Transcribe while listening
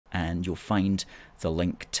and you'll find the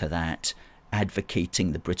link to that,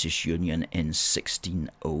 advocating the British Union in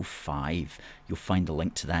 1605. You'll find a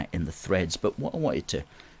link to that in the threads. But what I wanted to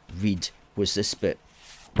read was this bit,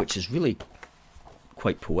 which is really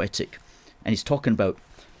quite poetic. And he's talking about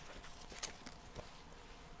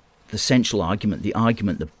the central argument,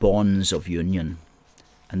 the bonds of union.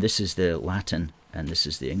 And this is the Latin, and this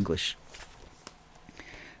is the English.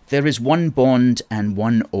 There is one bond and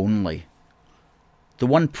one only. The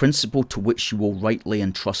one principle to which you will rightly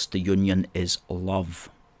entrust the union is love.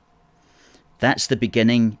 That's the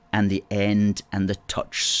beginning and the end and the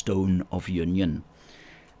touchstone of union.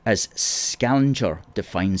 As Scaliger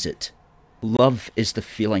defines it, love is the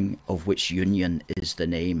feeling of which union is the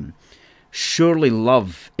name. Surely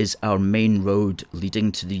love is our main road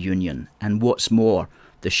leading to the union, and what's more,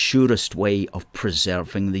 the surest way of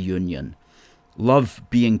preserving the union. Love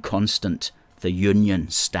being constant, the union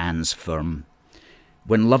stands firm.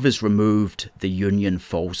 When love is removed, the union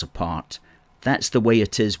falls apart. That's the way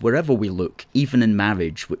it is wherever we look, even in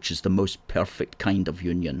marriage, which is the most perfect kind of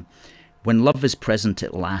union. When love is present,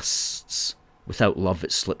 it lasts. Without love,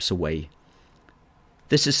 it slips away.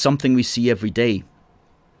 This is something we see every day.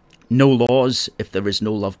 No laws, if there is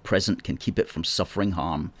no love present, can keep it from suffering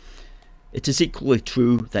harm. It is equally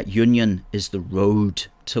true that union is the road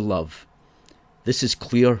to love. This is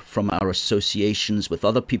clear from our associations with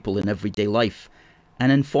other people in everyday life, an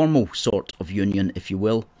informal sort of union, if you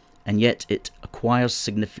will, and yet it acquires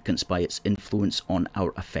significance by its influence on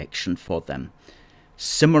our affection for them.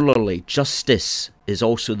 Similarly, justice is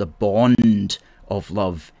also the bond of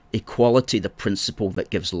love, equality the principle that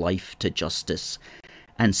gives life to justice,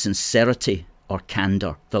 and sincerity or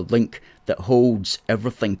candour the link that holds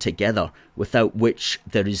everything together, without which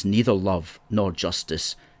there is neither love nor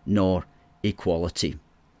justice nor equality.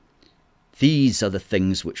 These are the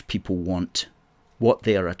things which people want, what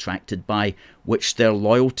they are attracted by, which their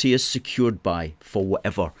loyalty is secured by for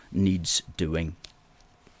whatever needs doing.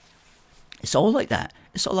 It's all like that.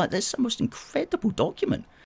 It's all like this. It's the most incredible document.